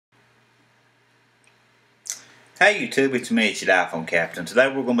Hey YouTube, it's me, it's your iPhone Captain. Today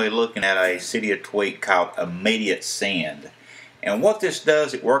we're going to be looking at a Cydia tweak called iMmediate Send. And what this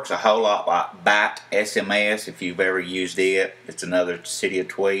does, it works a whole lot like Byte SMS if you've ever used it. It's another Cydia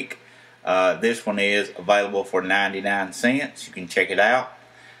tweak. This one is available for 99 cents. You can check it out.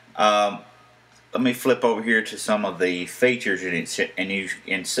 Let me flip over here to some of the features, and you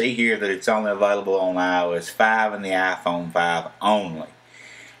can see here that it's only available on iOS 5 and the iPhone 5 only.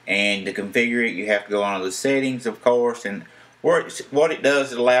 And to configure it, you have to go on to the settings, of course, and what it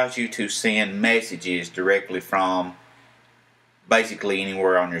does, it allows you to send messages directly from basically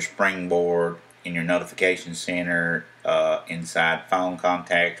anywhere on your springboard, in your notification center, inside phone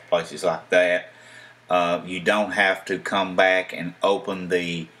contacts, places like that. You don't have to come back and open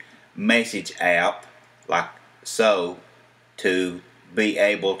the message app like so to be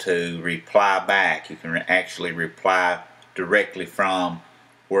able to reply back. You can actually reply directly from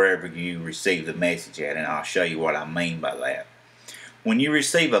wherever you receive the message at, and I'll show you what I mean by that. When you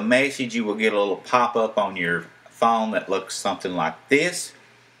receive a message, you will get a little pop-up on your phone that looks something like this,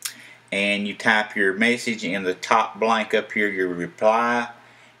 and you type your message in the top blank up here, your reply,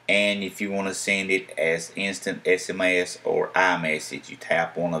 and if you want to send it as instant SMS or iMessage, you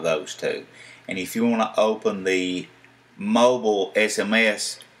tap one of those two. And if you want to open the mobile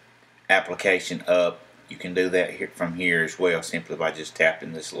SMS application up, you can do that from here as well, simply by just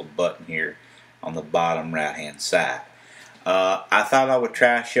tapping this little button here on the bottom right hand side. I thought I would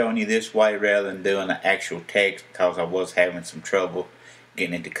try showing you this way rather than doing the actual text, because I was having some trouble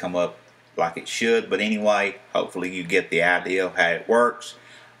getting it to come up like it should. But anyway, hopefully you get the idea of how it works.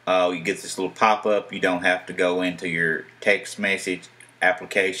 You get this little pop-up. You don't have to go into your text message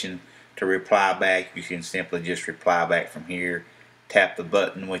application to reply back. You can simply just reply back from here. Tap the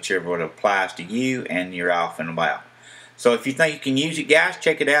button, whichever it applies to you, and you're off and about. So if you think you can use it, guys,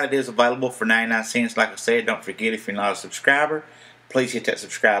 check it out. It is available for 99 cents. Like I said, don't forget, if you're not a subscriber, please hit that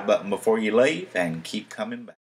subscribe button before you leave and keep coming back.